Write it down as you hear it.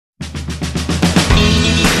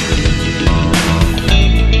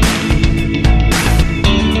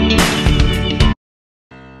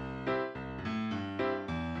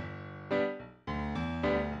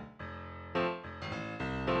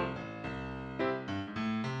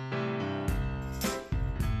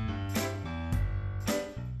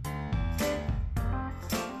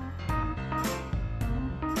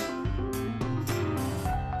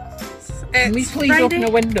Can we please open a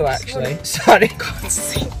window actually? Sorry. God's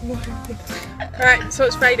sake, right, so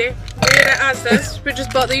it's Friday. We're at Asda's. We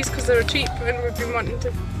just bought these because they were cheap and we've been wanting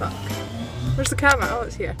to fuck. Where's the camera? Oh,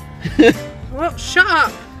 it's here. Well, shut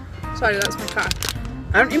up! Sorry, that's my car.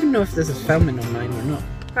 I don't even know if this is filming on mine or not.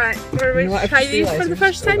 Right, we're going to try these for the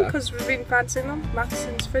first time because we've been fancying them.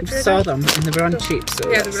 Matheson's refrigerator. We saw them and they were on cheap, so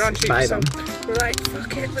yeah, they were on cheap, buy so them. we're like,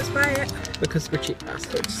 fuck it, let's buy it. Because we're cheap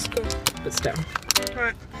bastards. Let's go. But still.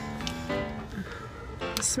 Right.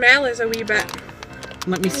 The smell is a wee bit.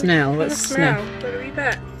 Let me smell. Let's smell. A wee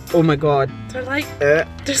bit. Oh my god. They're like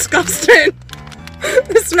disgusting.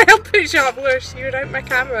 The smell puts you up worse. You're out my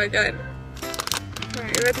camera again.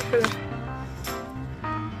 Right, you ready for the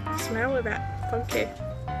smell? A bit funky.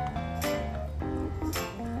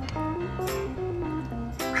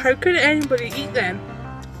 How could anybody eat them?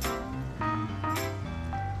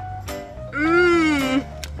 Mmm.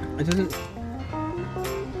 It doesn't.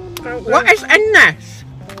 What is in this?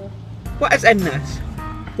 What is in this?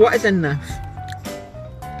 What is in this?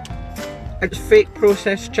 It's fake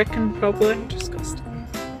processed chicken, probably. Disgusting.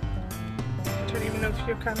 I don't even know if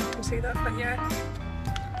your camera can see that, but yeah.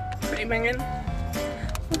 Pretty minging.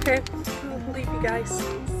 Okay, I'll leave you guys.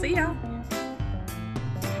 See ya.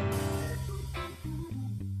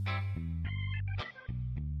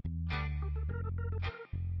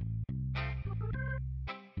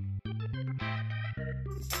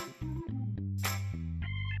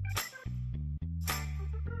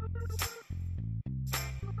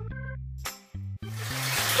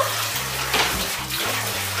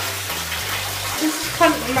 This is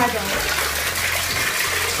cunt in my dog.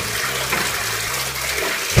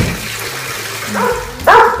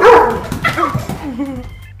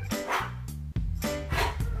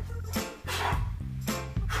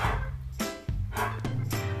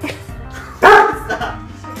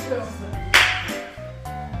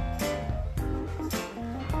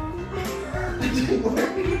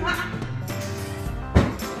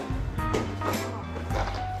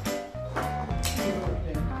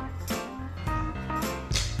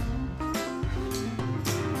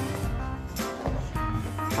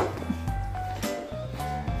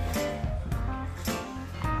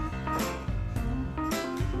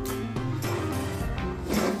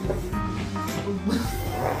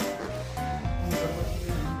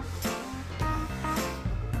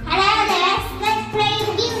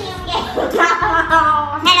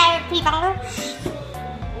 Hello, people.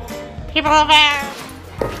 People over there.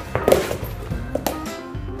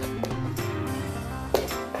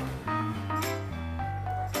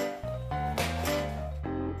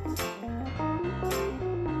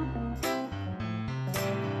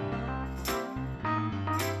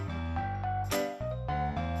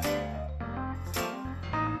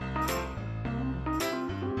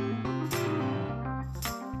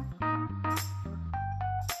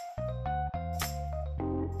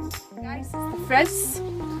 Guys, it's the frizz.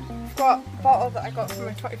 I've got a bottle that I got for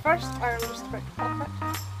my 21st and I'm just about to pop it.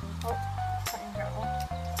 Oh, can't even get it on.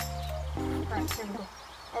 Right, here we go.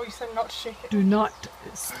 Oh, you said not to shake it. Do not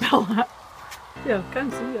smell that. Yeah, I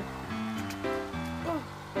can't see it. Oh.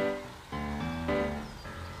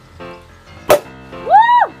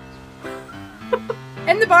 Woo!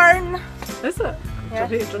 In the barn! Is it? Yeah. I've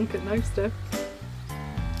already drunk it now, Steph.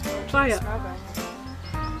 Try it.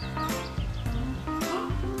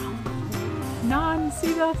 Nan,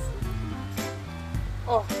 see this?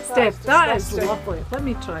 Oh, Steph, that is lovely. Let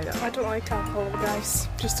me try that. I don't like alcohol, guys.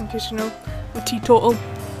 Just in case you know. I'm teetotal.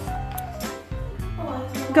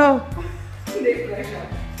 Go.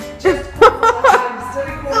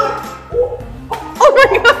 Oh my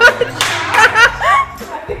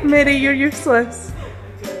god! Mary, you're useless.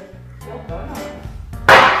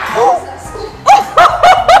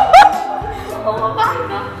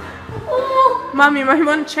 Mommy, you might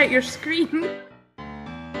want to check your screen.